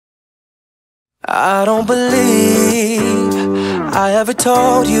 I don't believe I ever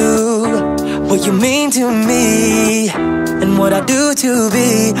told you what you mean to me and what I do to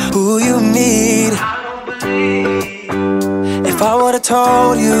be who you need. If I would've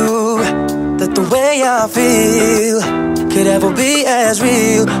told you that the way I feel could ever be as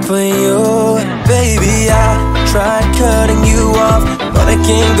real for you, baby, I tried cutting you off, but I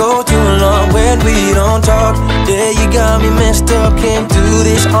can't go too long when we don't talk. Yeah, you got me messed up, can't do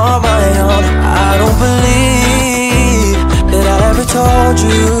this on my own. I don't believe that I ever told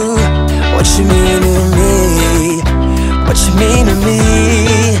you what you mean to me, what you mean to me.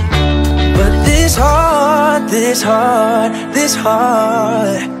 But this heart, this heart, this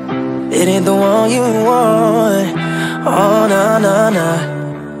heart, it ain't the one you want. Oh, no, no,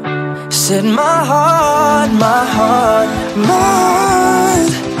 no. Said my heart, mine,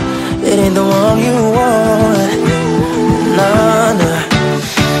 it ain't the one you want. Nah, nah.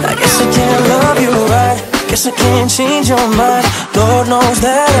 I guess I can't love you right. Guess I can't change your mind. Lord knows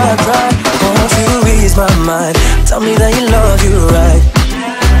that I tried. Won't you ease my mind? Tell me that you love you right.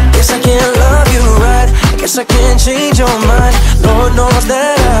 Guess I can't love you right. Guess I can't change your mind. Lord knows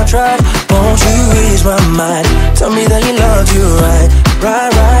that I tried. Won't you ease my mind? Tell me that he loves you right.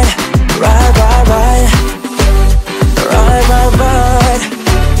 Right, right, right, right, right. Right, right, right.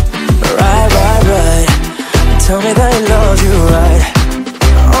 Right, right, right. Tell me that he loves you right.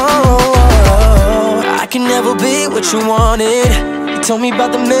 Oh, I can never be what you wanted. You told me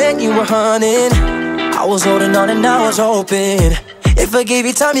about the man you were hunting. I was holding on and I was hoping if I gave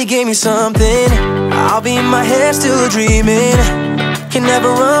you time, you gave me something. I'll be in my head still dreaming. Can never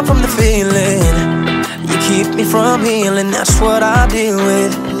run from the feeling. You keep me from healing, that's what I deal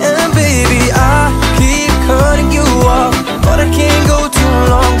with. And baby, I keep cutting you off, but I can't go too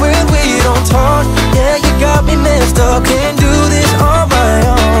long when we don't talk. Yeah, you got me messed up, can't do this on my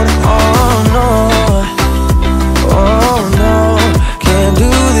own. Oh no, oh no, can't do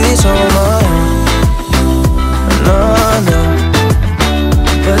this on my own. No, no.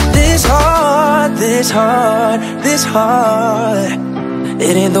 But this heart, this heart, this heart,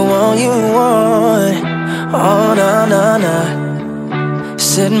 it ain't the one you want. Oh, no, no, no.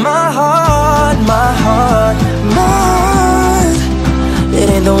 Said my heart, mine, it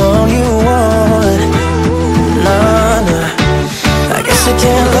ain't the one you want. Nah, nah.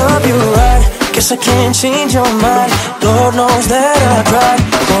 Guess I can't change your mind. Lord knows that I tried.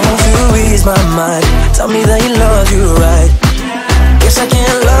 Won't you ease my mind? Tell me that He loves you right. Guess I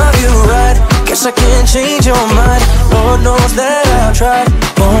can't love you right. Guess I can't change your mind. Lord knows that I've tried.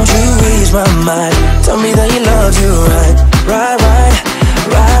 Won't you ease my mind? Tell me that He loves you right. Right, right,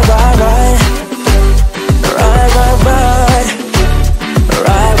 right, right, right. Right, right, right.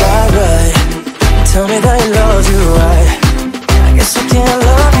 Right, right, right. Tell me that He loves you right. I guess I can't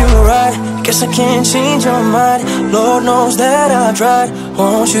love you right. Guess I can't change your mind. Lord knows that I've tried.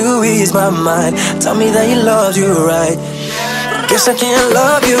 Won't you ease my mind? Tell me that He loves you right. Guess I can't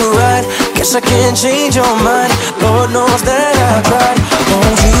love you right. Guess I can't change your mind. Lord knows that I've tried.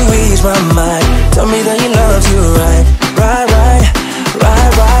 Won't you ease my mind? Tell me that He loves you right. Right, right,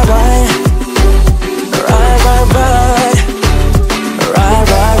 right, right, right. Right, right, right. Right,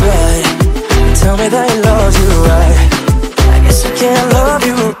 right, right. Tell me that He loves you right. I guess I can't love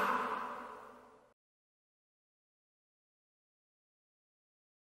you.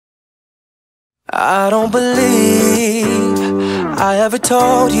 I don't believe I ever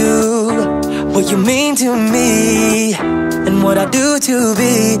told you what you mean to me and what I do to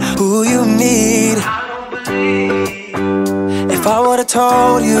be who you need. If I would've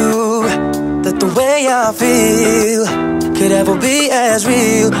told you that the way I feel could ever be as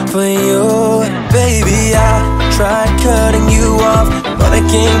real for you, baby, I tried cutting you off, but I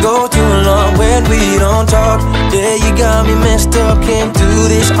can't go too long when we don't talk. Yeah, you got me messed up, can't do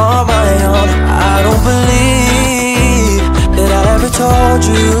this on my own. I don't believe that I ever told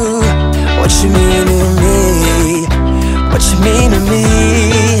you what you mean to me, what you mean to me.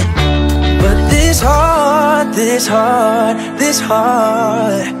 But this heart, this heart, this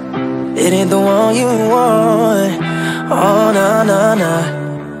heart, it ain't the one you want. Oh, nah, nah,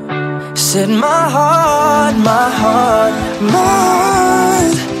 nah. Said my heart, my heart, my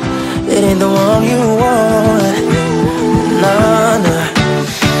heart, it ain't the one you want. Nah, nah.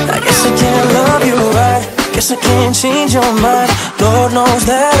 I guess I can't love you right. Guess I can't change your mind. Lord knows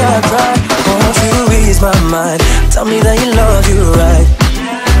that I tried. Won't you ease my mind? Tell me that He loves you right.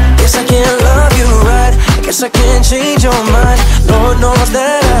 Guess I can't love you right. Guess I can't change your mind. Lord knows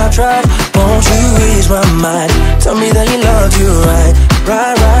that I've tried. Won't you ease my mind? Tell me that He loves you right.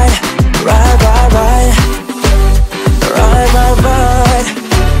 Right, right, right, right, right. Right, right, right.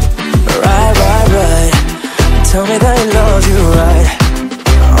 Right, right, right. Tell me that He loves you right.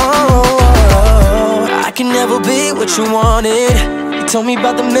 Oh, I can never be what you wanted. You told me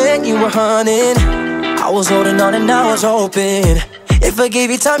about the man you were hunting. I was holding on and I was hoping if I gave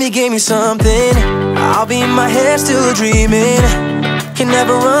you time, you gave me something. I'll be in my head still dreaming. Can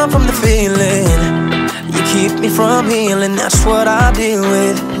never run from the feeling. You keep me from healing, that's what I deal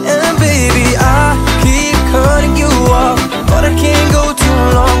with. And baby, I keep cutting you off, but I can't go too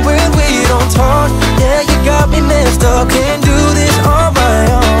long when we don't talk. Yeah, you got me messed up, can't do this on my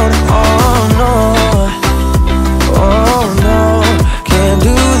own. Oh no, oh no, can't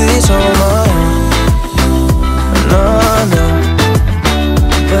do this on my own. No, no.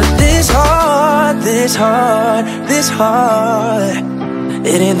 But this heart, this heart, this heart,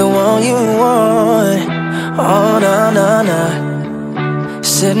 it ain't the one you want. Oh, nah, nah, nah.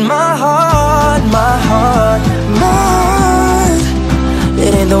 Said my heart, my heart, my heart,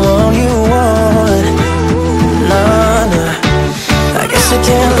 it ain't the one you want. Nah, nah. I guess I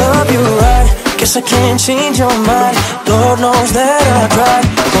can't love you right. Guess I can't change your mind. Lord knows that I tried.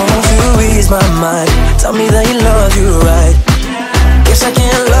 Won't you ease my mind? Tell me that He loves you right. Guess I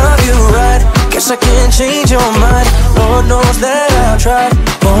can't love you right. Guess I can't change your mind. Lord knows that I've tried.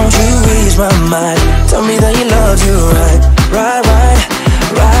 Won't you ease my mind? Tell me that He loves you right. Right, right,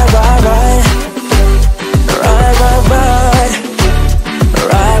 right, right, right. Right, right, right.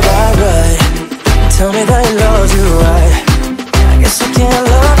 Right, right, right. Tell me that He loves you right. I guess I can't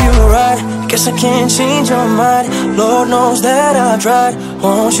love you right. Guess I can't change your mind. Lord knows that I've tried.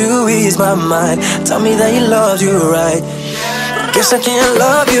 Won't you ease my mind? Tell me that He loves you right. Guess I can't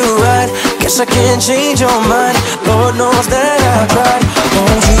love you right. Guess I can't change your mind. Lord knows that I've tried.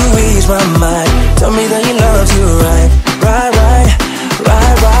 Won't you ease my mind? Tell me that He loves you right. Right, right,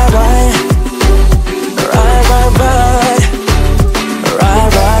 right, right, right. Right, right, right. Right,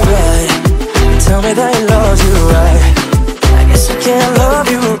 right, right. Tell me that He loves you right. I guess I can't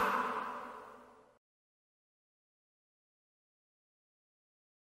love you.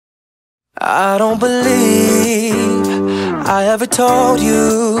 I don't believe I ever told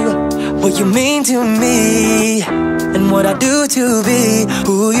you what you mean to me and what I do to be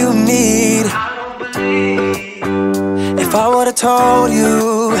who you need. If I would've told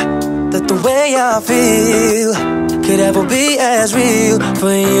you that the way I feel could ever be as real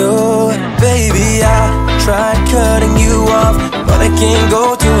for you. Baby, I tried cutting you off, but I can't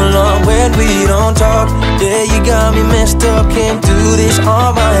go too long when we don't talk. Yeah, you got me messed up, can't do this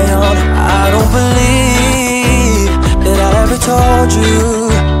on my own. I don't believe that I ever told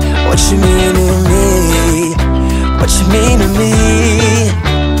you what you mean to me, what you mean to me.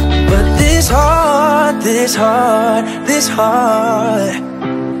 But this heart, this heart, this heart,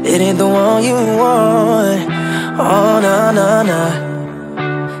 it ain't the one you want. Oh, nah, nah, nah.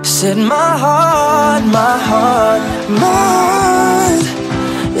 Said my heart, my heart, mine,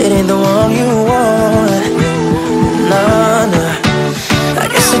 it ain't the one you want. Nah, nah. I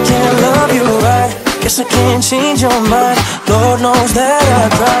guess I can't love you right, guess I can't change your mind. Lord knows that I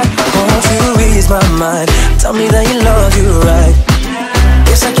tried. Won't you ease my mind, tell me that you love you right.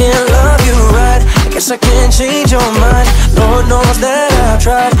 Guess I can't love you right, guess I can't change your mind. Lord knows that I've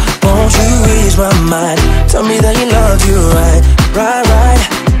tried. Won't you ease my mind, tell me that you love you right. Right, right,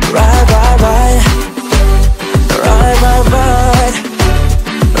 right, right, right. Right, right, right.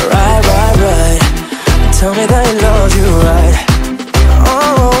 Right, right, right. Tell me that he loves you right.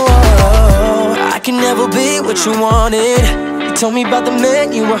 Oh, I can never be what you wanted. You told me about the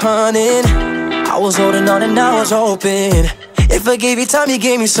man you were hunting. I was holding on and I was hoping if I gave you time, you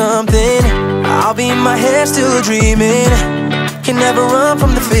gave me something. I'll be in my head still dreaming. Can never run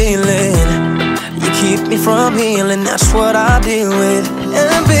from the feeling. You keep me from healing, that's what I deal with.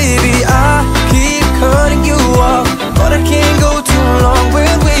 And baby, I keep cutting you off, but I can't go too long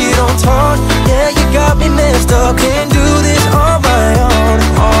when we don't talk. Yeah, you got me messed up, can't do this on my own.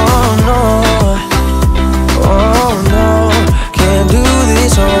 Oh no, oh no, can't do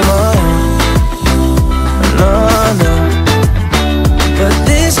this on my own. No, no. But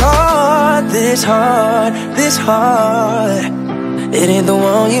this heart, this heart, this heart, it ain't the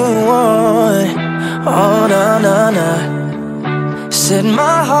one you want. Oh, nah, nah, nah. Said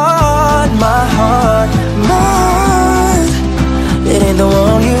my heart, mine, it ain't the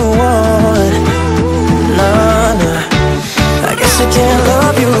one you want. Nah, nah. I guess I can't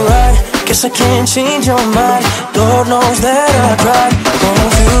love you right, guess I can't change your mind. Lord knows that I tried.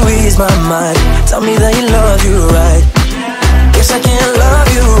 Won't you ease my mind, tell me that you love you right. Guess I can't love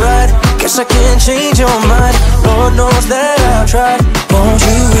you right, guess I can't change your mind. Lord knows that I've tried. Won't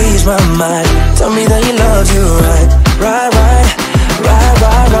you ease my mind, tell me that he loves you right. Right, right, right,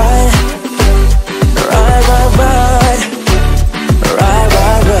 right, right. Right, right, right. Right,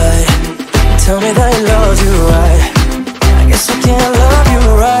 right, right. Tell me that he loves you right. I guess I can't love you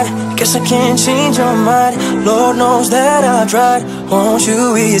right, guess I can't change your mind. Lord knows that I've tried. Won't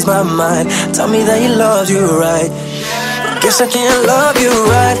you ease my mind, tell me that he loves you right. Guess I can't love you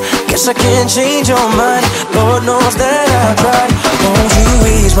right, guess I can't change your mind. Lord knows that I've tried. Won't you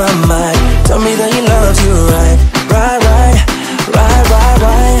ease my mind, tell me that he loves you right. Right, right, right, right,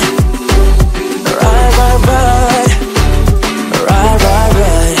 right. Right, right, right. Right, right,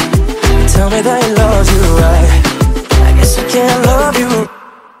 right. Tell me that he loves you right. I guess I can't love you.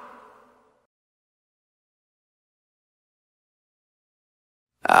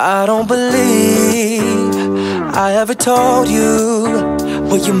 I don't believe I ever told you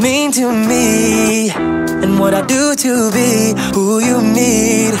what you mean to me and what I do to be who you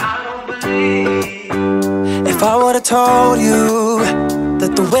need. If I would've told you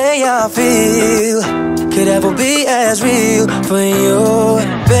that the way I feel could ever be as real for you.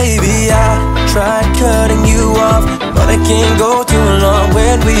 Baby, I tried cutting you off, but I can't go too long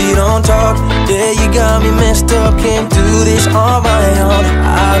when we don't talk. Yeah, you got me messed up, can't do this on my own.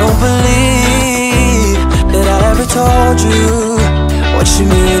 I don't believe that I ever told you what you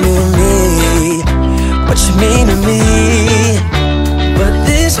mean to me, what you mean to me. But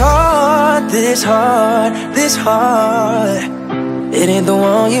this heart, this heart, this heart, it ain't the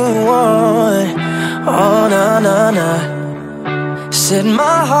one you want. Oh, nah, nah, nah. Said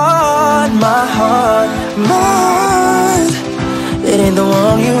my heart, mine, it ain't the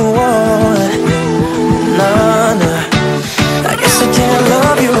one you want. Nah, nah. I guess I can't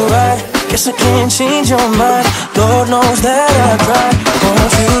love you right, guess I can't change your mind. Lord knows that I've tried.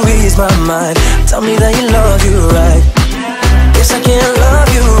 Won't you ease my mind, tell me that you love you right. Guess I can't love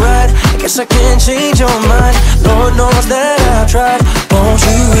you right, guess I can't change your mind. Lord knows that I've tried. Won't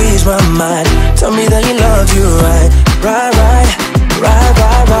you ease my mind, tell me that you love you right. Right, right, right,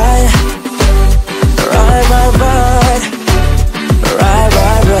 right, right. Right, right, right. Right,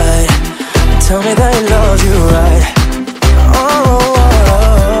 right, right. Tell me that he loves you right.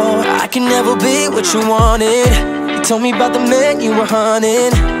 Oh, I can never be what you wanted. You told me about the man you were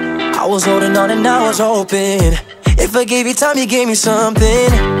hunting. I was holding on and I was hoping if I gave you time, you gave me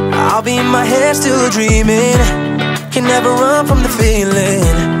something. I'll be in my head still dreaming. can never run from the feeling.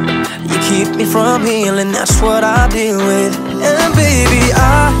 You keep me from healing, that's what I deal with. And baby,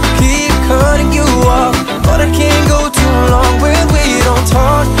 I keep cutting you off, but I can't go too long when we don't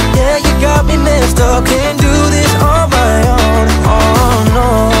talk. Yeah, you got me messed up, can't do this on my own. Oh no,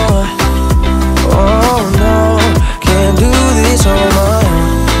 oh no, can't do this on my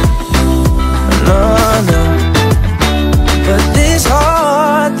own. No, no. But this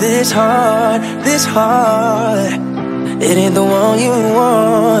heart, this heart, this heart, it ain't the one you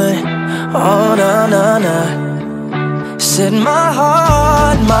want. Oh, no, no, no. Said my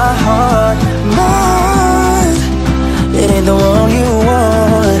heart, my heart, mine, it ain't the one you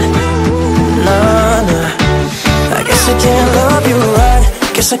want. Nah, nah. I guess I can't love you right,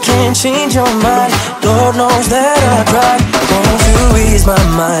 guess I can't change your mind. Lord knows that I tried. Won't you ease my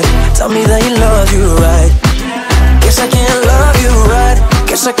mind, tell me that he loves you right. Guess I can't love you right,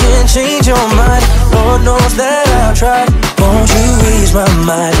 guess I can't change your mind. Lord knows that I've tried. Won't you ease my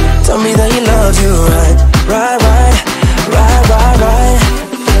mind, tell me that he loves you right. Right, right, right, right, right.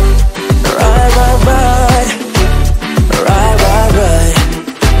 Right, right, right. Right, right, right.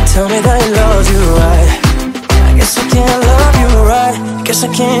 Tell me that he loves you right. I guess I can't love you right, guess I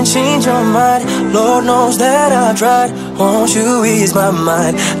can't change your mind. Lord knows that I've tried. Won't you ease my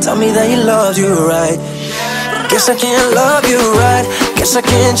mind, tell me that he loves you right. Guess I can't love you right, guess I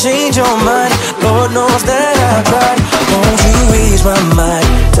can't change your mind. Lord knows that I've tried. Won't you ease my mind,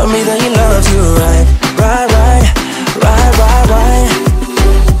 tell me that he loves you right. Right, right, right, right, right.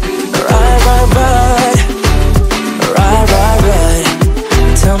 Right, right, right. Right, right, right.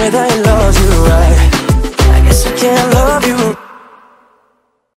 Tell me that he loves you right. I guess I can't love you.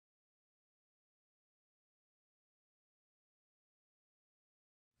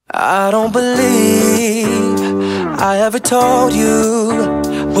 I don't believe I ever told you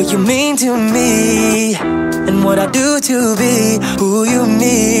what you mean to me and what I do to be who you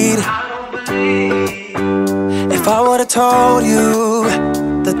need. If I would've told you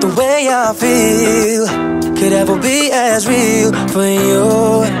that the way I feel could ever be as real for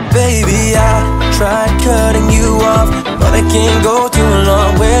you, baby, I tried cutting you off, but I can't go too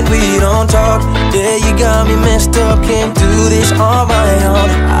long when we don't talk. Yeah, you got me messed up, can't do this on my own.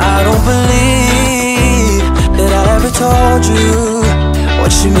 I don't believe that I ever told you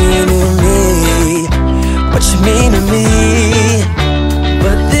what you mean to me, what you mean to me.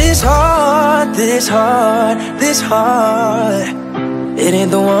 But this heart, this heart, this heart, it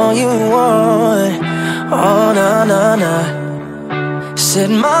ain't the one you want. Oh, no, no, no. Said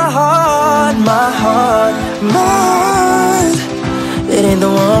my heart, mine, it ain't the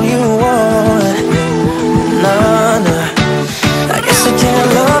one you want. Nah, nah. I guess I can't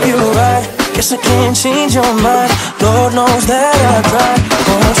love you right, guess I can't change your mind. Lord knows that I tried.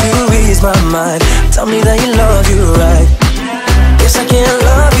 Won't you ease my mind, tell me that he loves you right. Guess I can't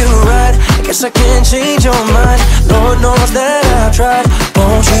love you right, guess I can't change your mind. Lord knows that I've tried.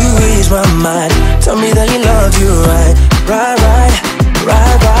 Won't you ease my mind, tell me that he loves you right. Right, right,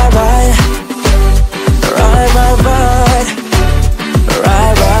 right, right, right. Right, right, right.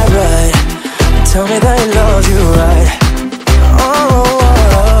 Right, right, right. Tell me that he loves you right.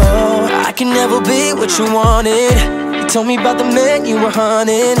 Oh, I can never be what you wanted. You told me about the man you were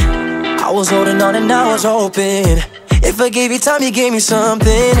hunting. I was holding on and I was hoping if I gave you time, you gave me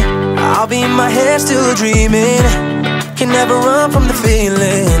something. I'll be in my head still dreaming. Can never run from the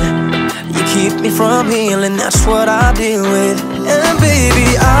feeling. You keep me from healing, that's what I deal with. And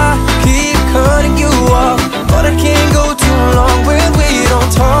baby, I keep cutting you off, but I can't go too long when we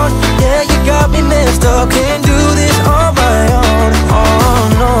don't talk. Yeah, you got me messed up, can't do this on my own. Oh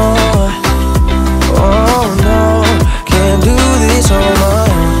no, oh no, can't do this on my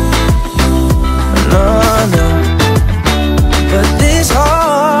own. No, no. But this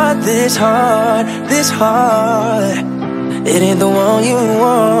heart, this heart, this heart, it ain't the one you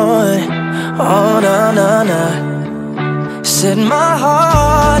want. Oh, no, no, no. Said my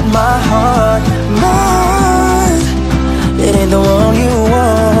heart, mine, it ain't the one you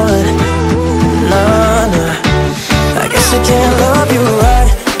want. Nah, nah. I guess I can't love you right,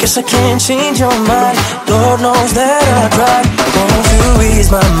 guess I can't change your mind. Lord knows that I tried. Won't you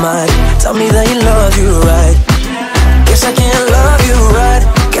ease my mind, tell me that he loves you right. Guess I can't love you right,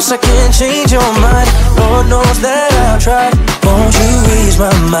 guess I can't change your mind. Lord knows that I've tried. Won't you ease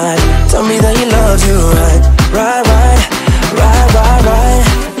my mind, tell me that he loves you right. Right, right, right, right, right.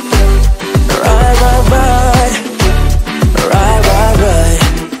 Right, right, right. Right, right, right.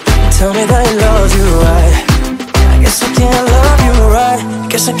 Tell me that he loves you right. I guess I can't love you right,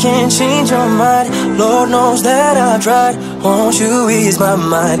 guess I can't change your mind. Lord knows that I've tried. Won't you ease my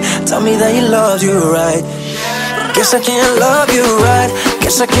mind, tell me that he loves you right. Guess I can't love you right.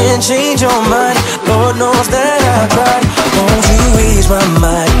 Guess I can't change your mind. Lord knows that I tried. Won't you ease my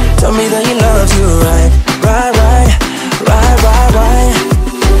mind? Tell me that he loves you right. Right, right, right, right, right.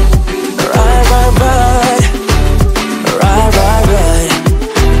 Right, right, right. Right, right, right.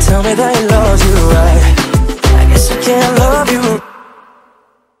 Tell me that he loves you right. I guess I can't love you.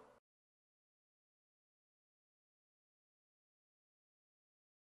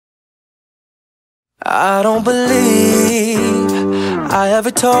 I don't believe I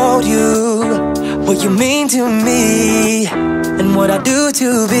ever told you what you mean to me and what I do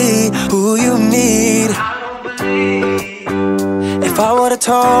to be who you need. If I would've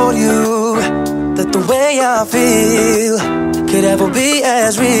told you that the way I feel could ever be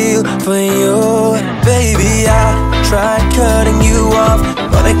as real for you, baby, I tried cutting you off,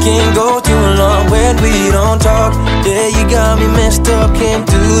 but I can't go too long when we don't talk. Yeah, you got me messed up, can't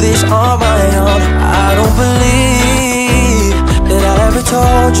do this on my own. I don't believe that I ever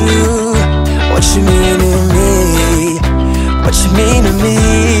told you what you mean to me, what you mean to me.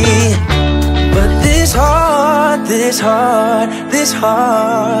 But this heart, this heart, this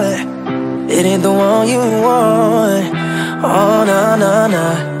heart, it ain't the one you want. Oh, nah, nah,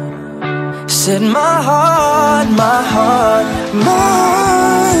 nah. Said my heart, my heart, my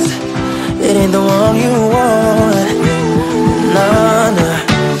heart, it ain't the one you want. Nah,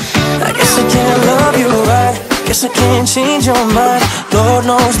 nah. I guess I can't love you right. Guess I can't change your mind. Lord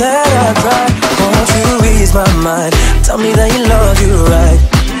knows that I tried. Won't you ease my mind? Tell me that he loves you right.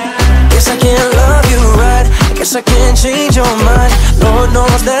 Guess I can't love you right. Guess I can't change your mind. Lord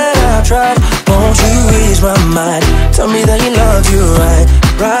knows that I tried. Won't you ease my mind? Tell me that he loves you right.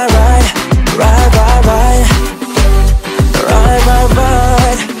 Right, right, right, right, right. Right, right,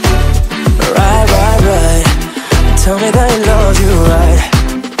 right. Right, right, right. Tell me that he loves you right.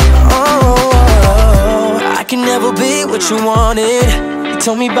 Oh, I can never be what you wanted. You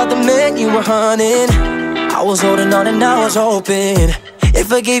told me about the man you were hunting. I was holding on and I was hoping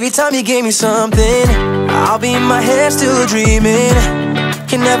if I gave you time, you gave me something. I'll be in my head still dreaming.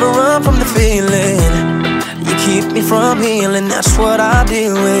 Can never run from the feeling. You keep me from healing, that's what I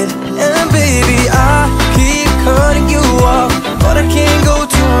deal with. And baby, I keep cutting you off, but I can't go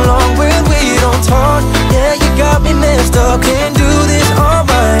too long when we don't talk. Yeah, you got me messed up, can't do this on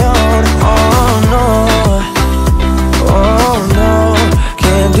my own. Oh no, oh no,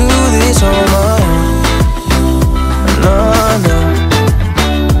 can't do this on my own. No, no.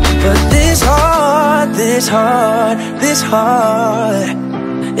 But this heart, this heart, this heart,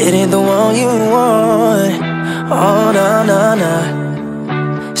 it ain't the one you want. Oh, nah, nah,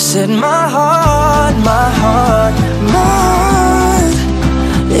 nah. Said my heart, my heart, my heart,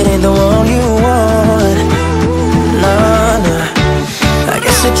 it ain't the one you want. Nah, nah. I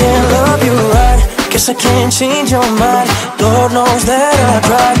guess I can't love you right. Guess I can't change your mind. Lord knows that I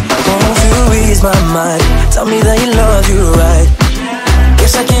tried. Won't you ease my mind? Tell me that he loves you right.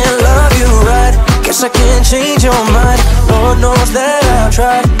 Guess I can't love you right. Guess I can't change your mind. Lord knows that I've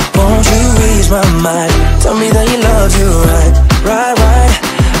tried. Won't you ease my mind? Tell me that he loves you right. Right, right,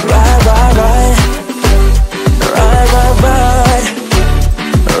 right, right, right. Right, right, right.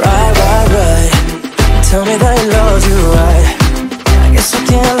 Right, right, right. Tell me that he loves you right. I guess I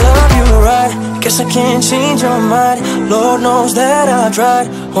can't love you right. Guess I can't change your mind. Lord knows that I've tried.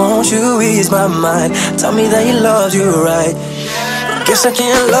 Won't you ease my mind? Tell me that he loves you right. Guess I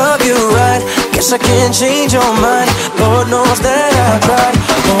can't love you right. Guess I can't change your mind. Lord knows that I tried.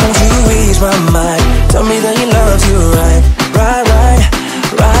 Won't you ease my mind? Tell me that he loves you right. Right, right,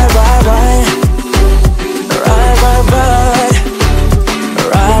 right, right, right. Right, right, right.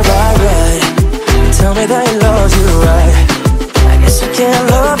 Right, right, right. Tell me that he loves you right. I guess I can't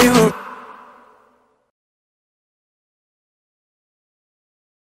love you.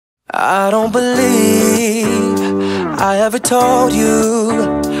 I don't believe I ever told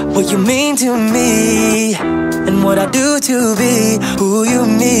you what you mean to me and what I do to be who you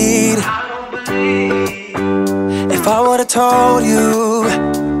need. If I would've told you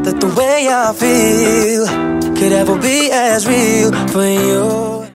that the way I feel could ever be as real for you.